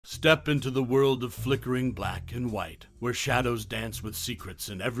Step into the world of flickering black and white, where shadows dance with secrets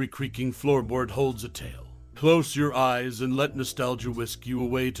and every creaking floorboard holds a tale. Close your eyes and let nostalgia whisk you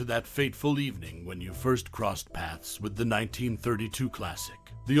away to that fateful evening when you first crossed paths with the 1932 classic,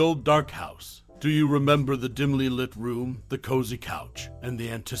 The Old Dark House. Do you remember the dimly lit room, the cozy couch, and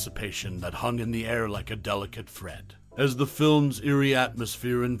the anticipation that hung in the air like a delicate thread? As the film's eerie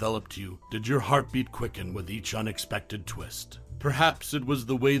atmosphere enveloped you, did your heartbeat quicken with each unexpected twist? Perhaps it was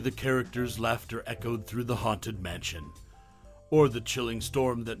the way the characters' laughter echoed through the haunted mansion, or the chilling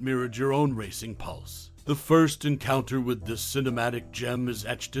storm that mirrored your own racing pulse. The first encounter with this cinematic gem is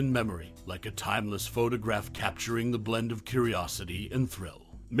etched in memory, like a timeless photograph capturing the blend of curiosity and thrill.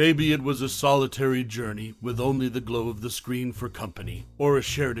 Maybe it was a solitary journey with only the glow of the screen for company, or a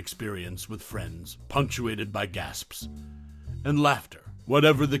shared experience with friends, punctuated by gasps and laughter.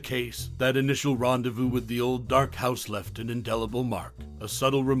 Whatever the case, that initial rendezvous with the old dark house left an indelible mark, a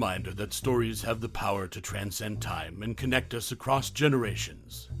subtle reminder that stories have the power to transcend time and connect us across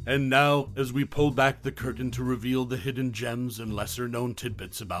generations. And now, as we pull back the curtain to reveal the hidden gems and lesser-known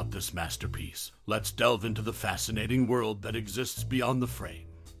tidbits about this masterpiece, let's delve into the fascinating world that exists beyond the frame.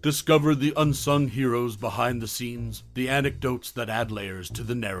 Discover the unsung heroes behind the scenes, the anecdotes that add layers to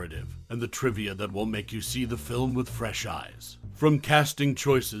the narrative, and the trivia that will make you see the film with fresh eyes. From casting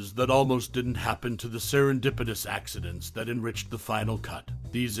choices that almost didn't happen to the serendipitous accidents that enriched the final cut,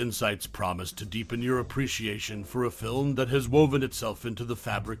 these insights promise to deepen your appreciation for a film that has woven itself into the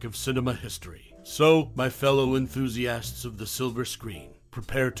fabric of cinema history. So, my fellow enthusiasts of the silver screen,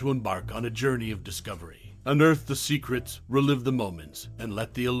 prepare to embark on a journey of discovery. Unearth the secrets, relive the moments, and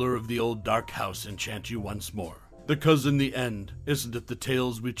let the allure of the old dark house enchant you once more. Because in the end, isn't it the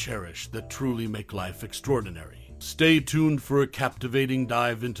tales we cherish that truly make life extraordinary? Stay tuned for a captivating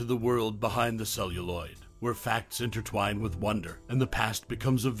dive into the world behind the celluloid, where facts intertwine with wonder and the past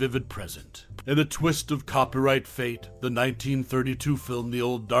becomes a vivid present. In a twist of copyright fate, the 1932 film The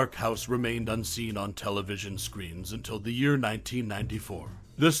Old Dark House remained unseen on television screens until the year 1994.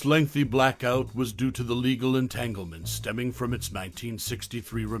 This lengthy blackout was due to the legal entanglements stemming from its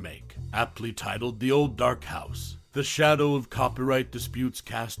 1963 remake, aptly titled The Old Dark House. The shadow of copyright disputes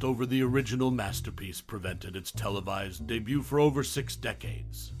cast over the original masterpiece prevented its televised debut for over 6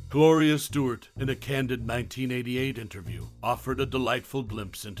 decades. Gloria Stuart, in a candid 1988 interview, offered a delightful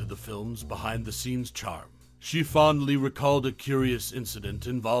glimpse into the film's behind-the-scenes charm. She fondly recalled a curious incident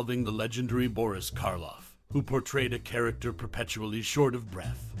involving the legendary Boris Karloff, who portrayed a character perpetually short of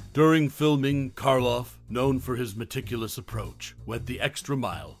breath. During filming, Karloff, known for his meticulous approach, went the extra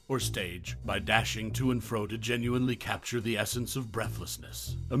mile, or stage, by dashing to and fro to genuinely capture the essence of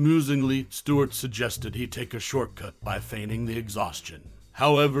breathlessness. Amusingly, Stuart suggested he take a shortcut by feigning the exhaustion.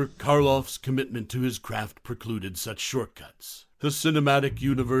 However, Karloff's commitment to his craft precluded such shortcuts. The cinematic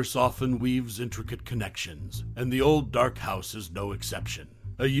universe often weaves intricate connections, and The Old Dark House is no exception.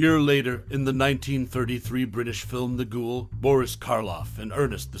 A year later, in the 1933 British film The Ghoul, Boris Karloff and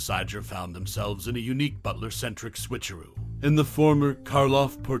Ernest Thesiger found themselves in a unique butler-centric switcheroo. In the former,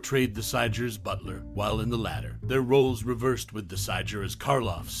 Karloff portrayed Thesiger's butler, while in the latter, their roles reversed with Thesiger as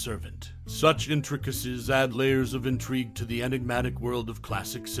Karloff's servant. Such intricacies add layers of intrigue to the enigmatic world of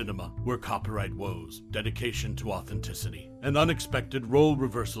classic cinema, where copyright woes, dedication to authenticity, and unexpected role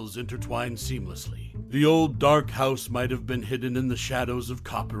reversals intertwine seamlessly. The Old Dark House might have been hidden in the shadows of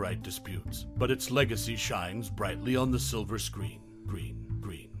copyright disputes, but its legacy shines brightly on the silver screen. Green.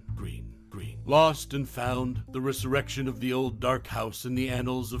 Lost and found, the resurrection of the Old Dark House in the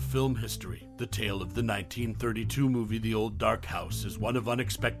annals of film history. The tale of the 1932 movie The Old Dark House is one of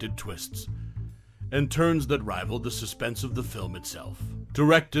unexpected twists and turns that rival the suspense of the film itself.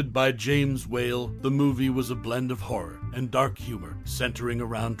 Directed by James Whale, the movie was a blend of horror and dark humor, centering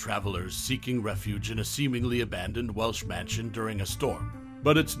around travelers seeking refuge in a seemingly abandoned Welsh mansion during a storm.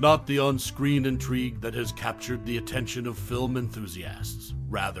 But it's not the on-screen intrigue that has captured the attention of film enthusiasts.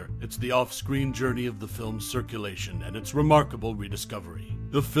 Rather, it's the off-screen journey of the film's circulation and its remarkable rediscovery.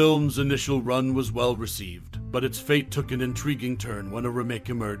 The film's initial run was well received, but its fate took an intriguing turn when a remake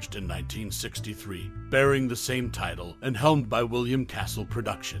emerged in 1963, bearing the same title and helmed by William Castle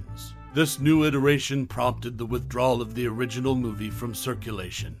Productions. This new iteration prompted the withdrawal of the original movie from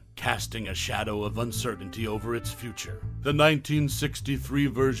circulation, casting a shadow of uncertainty over its future. The 1963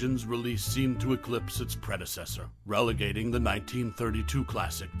 version's release seemed to eclipse its predecessor, relegating the 1932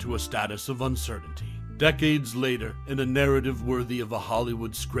 classic to a status of uncertainty. Decades later, in a narrative worthy of a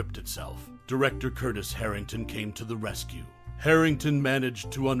Hollywood script itself, director Curtis Harrington came to the rescue. Harrington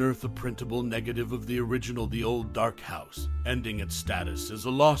managed to unearth a printable negative of the original The Old Dark House, ending its status as a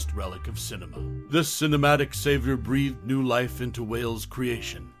lost relic of cinema. This cinematic savior breathed new life into Wales'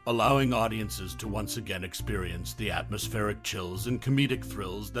 creation, allowing audiences to once again experience the atmospheric chills and comedic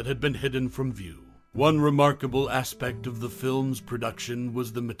thrills that had been hidden from view. One remarkable aspect of the film's production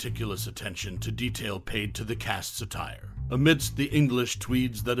was the meticulous attention to detail paid to the cast's attire. Amidst the English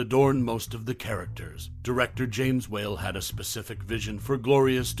tweeds that adorn most of the characters, director James Whale had a specific vision for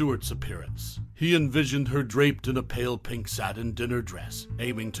Gloria Stuart's appearance. He envisioned her draped in a pale pink satin dinner dress,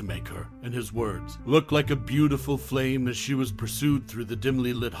 aiming to make her, in his words, look like a beautiful flame as she was pursued through the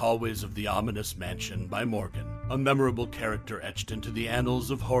dimly lit hallways of the ominous mansion by Morgan, a memorable character etched into the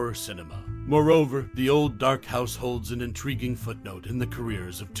annals of horror cinema. Moreover, The Old Dark House holds an intriguing footnote in the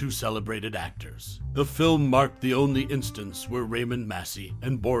careers of two celebrated actors. The film marked the only instance where Raymond Massey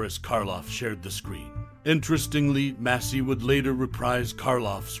and Boris Karloff shared the screen. Interestingly, Massey would later reprise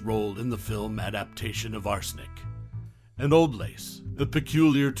Karloff's role in the film adaptation of Arsenic and Old Lace. The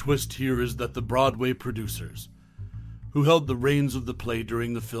peculiar twist here is that the Broadway producers, who held the reins of the play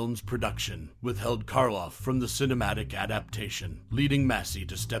during the film's production, withheld Karloff from the cinematic adaptation, leading Massey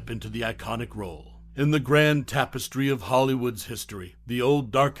to step into the iconic role. In the grand tapestry of Hollywood's history, The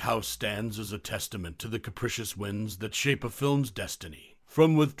Old Dark House stands as a testament to the capricious winds that shape a film's destiny.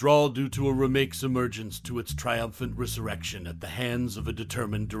 From withdrawal due to a remake's emergence to its triumphant resurrection at the hands of a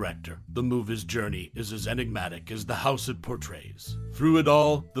determined director, the movie's journey is as enigmatic as the house it portrays. Through it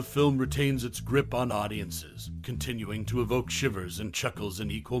all, the film retains its grip on audiences, continuing to evoke shivers and chuckles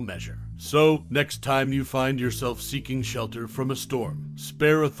in equal measure. So, next time you find yourself seeking shelter from a storm,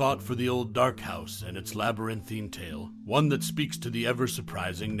 spare a thought for The Old Dark House and its labyrinthine tale, one that speaks to the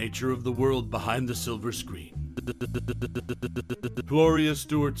ever-surprising nature of the world behind the silver screen. Gloria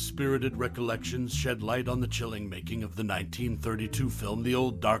Stuart's spirited recollections shed light on the chilling making of the 1932 film The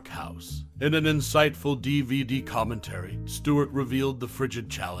Old Dark House. In an insightful DVD commentary, Stuart revealed the frigid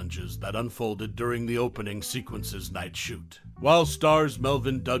challenges that unfolded during the opening sequence's night shoot. While stars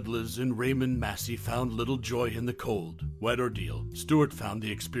Melvyn and Raymond Massey found little joy in the cold, wet ordeal, Stuart found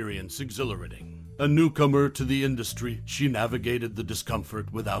the experience exhilarating. A newcomer to the industry, she navigated the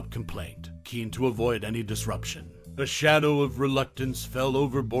discomfort without complaint, keen to avoid any disruption. A shadow of reluctance fell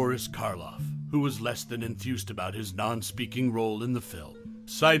over Boris Karloff, who was less than enthused about his non-speaking role in the film.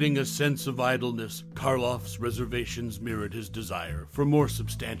 Citing a sense of idleness, Karloff's reservations mirrored his desire for more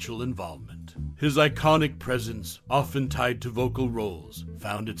substantial involvement. His iconic presence, often tied to vocal roles,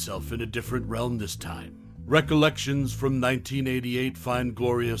 found itself in a different realm this time. Recollections from 1988 find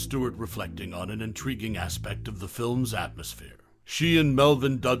Gloria Stuart reflecting on an intriguing aspect of the film's atmosphere. She and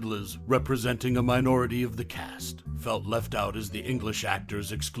Melvyn Douglas, representing a minority of the cast, felt left out as the English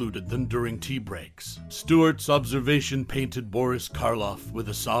actors excluded them during tea breaks. Stuart's observation painted Boris Karloff with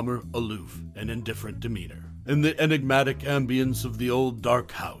a somber, aloof, and indifferent demeanor. In the enigmatic ambience of The Old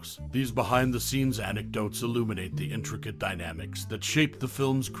Dark House, these behind-the-scenes anecdotes illuminate the intricate dynamics that shaped the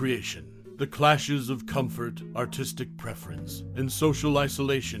film's creation. The clashes of comfort, artistic preference, and social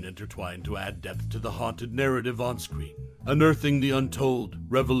isolation intertwine to add depth to the haunted narrative on screen, unearthing the untold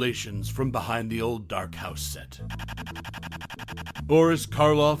revelations from behind the Old Dark House set. Boris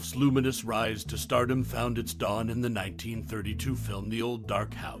Karloff's luminous rise to stardom found its dawn in the 1932 film The Old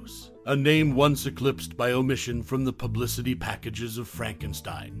Dark House. A name once eclipsed by omission from the publicity packages of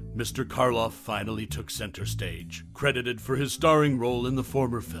Frankenstein, Mr. Karloff finally took center stage, credited for his starring role in the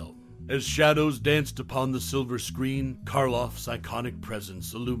former film. As shadows danced upon the silver screen, Karloff's iconic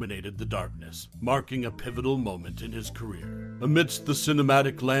presence illuminated the darkness, marking a pivotal moment in his career. Amidst the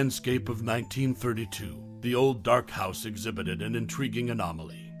cinematic landscape of 1932, The Old Dark House exhibited an intriguing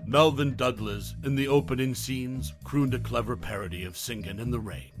anomaly. Melvyn Douglas, in the opening scenes, crooned a clever parody of Singin' in the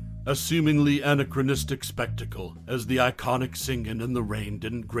Rain, a seemingly anachronistic spectacle, as the iconic Singin' in the Rain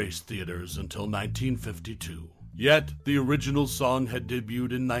didn't grace theaters until 1952. Yet, the original song had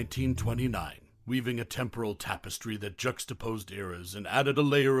debuted in 1929, weaving a temporal tapestry that juxtaposed eras and added a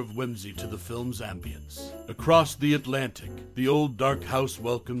layer of whimsy to the film's ambience. Across the Atlantic, The Old Dark House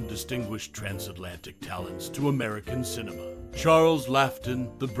welcomed distinguished transatlantic talents to American cinema. Charles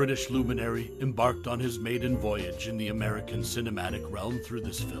Laughton, the British luminary, embarked on his maiden voyage in the American cinematic realm through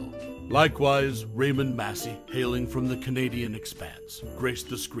this film. Likewise, Raymond Massey, hailing from the Canadian expanse, graced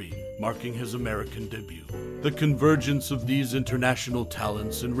the screen, marking his American debut. The convergence of these international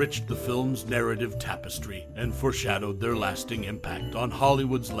talents enriched the film's narrative tapestry and foreshadowed their lasting impact on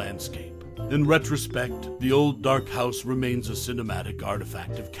Hollywood's landscape. In retrospect, the old dark house remains a cinematic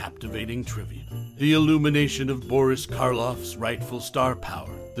artifact of captivating trivia. The illumination of Boris Karloff's rightful star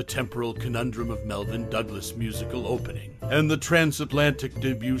power, the temporal conundrum of Melvyn Douglas' musical opening, and the transatlantic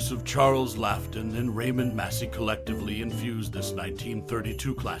debuts of Charles Laughton and Raymond Massey collectively infused this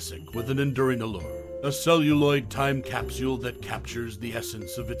 1932 classic with an enduring allure. A celluloid time capsule that captures the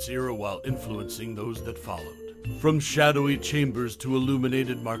essence of its era while influencing those that followed. From shadowy chambers to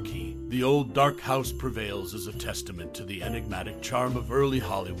illuminated marquee, the old dark house prevails as a testament to the enigmatic charm of early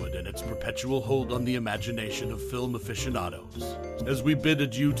Hollywood and its perpetual hold on the imagination of film aficionados. As we bid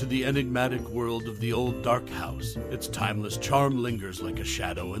adieu to the enigmatic world of the old dark house, its timeless charm lingers like a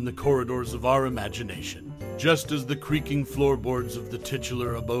shadow in the corridors of our imagination. Just as the creaking floorboards of the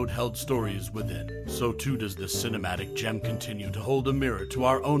titular abode held stories within, so too does this cinematic gem continue to hold a mirror to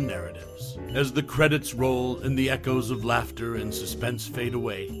our own narratives. As the credits roll and the echoes of laughter and suspense fade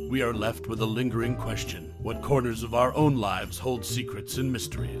away, we are left with a lingering question. What corners of our own lives hold secrets and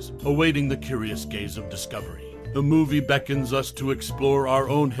mysteries, awaiting the curious gaze of discovery? The movie beckons us to explore our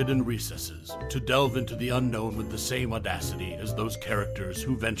own hidden recesses, to delve into the unknown with the same audacity as those characters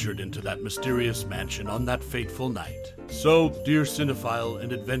who ventured into that mysterious mansion on that fateful night. So, dear cinephile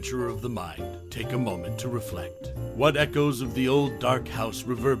and adventurer of the mind, take a moment to reflect. What echoes of the old dark house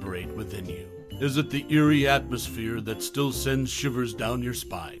reverberate within you? Is it the eerie atmosphere that still sends shivers down your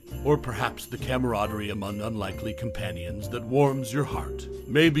spine? Or perhaps the camaraderie among unlikely companions that warms your heart?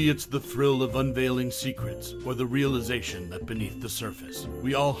 Maybe it's the thrill of unveiling secrets, or the realization that beneath the surface,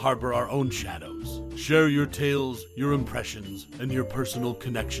 we all harbor our own shadows. Share your tales, your impressions, and your personal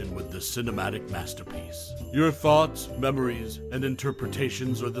connection with this cinematic masterpiece. Your thoughts, memories, and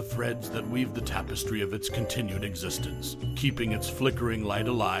interpretations are the threads that weave the tapestry of its continued existence, keeping its flickering light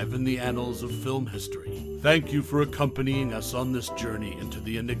alive in the annals of film history. Thank you for accompanying us on this journey into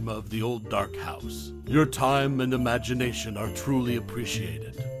the enigma of the old dark house. Your time and imagination are truly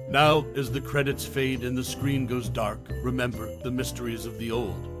appreciated. Now, as the credits fade and the screen goes dark, remember, the mysteries of the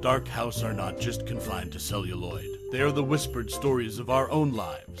old dark house are not just confined to celluloid. They are the whispered stories of our own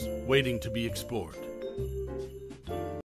lives, waiting to be explored.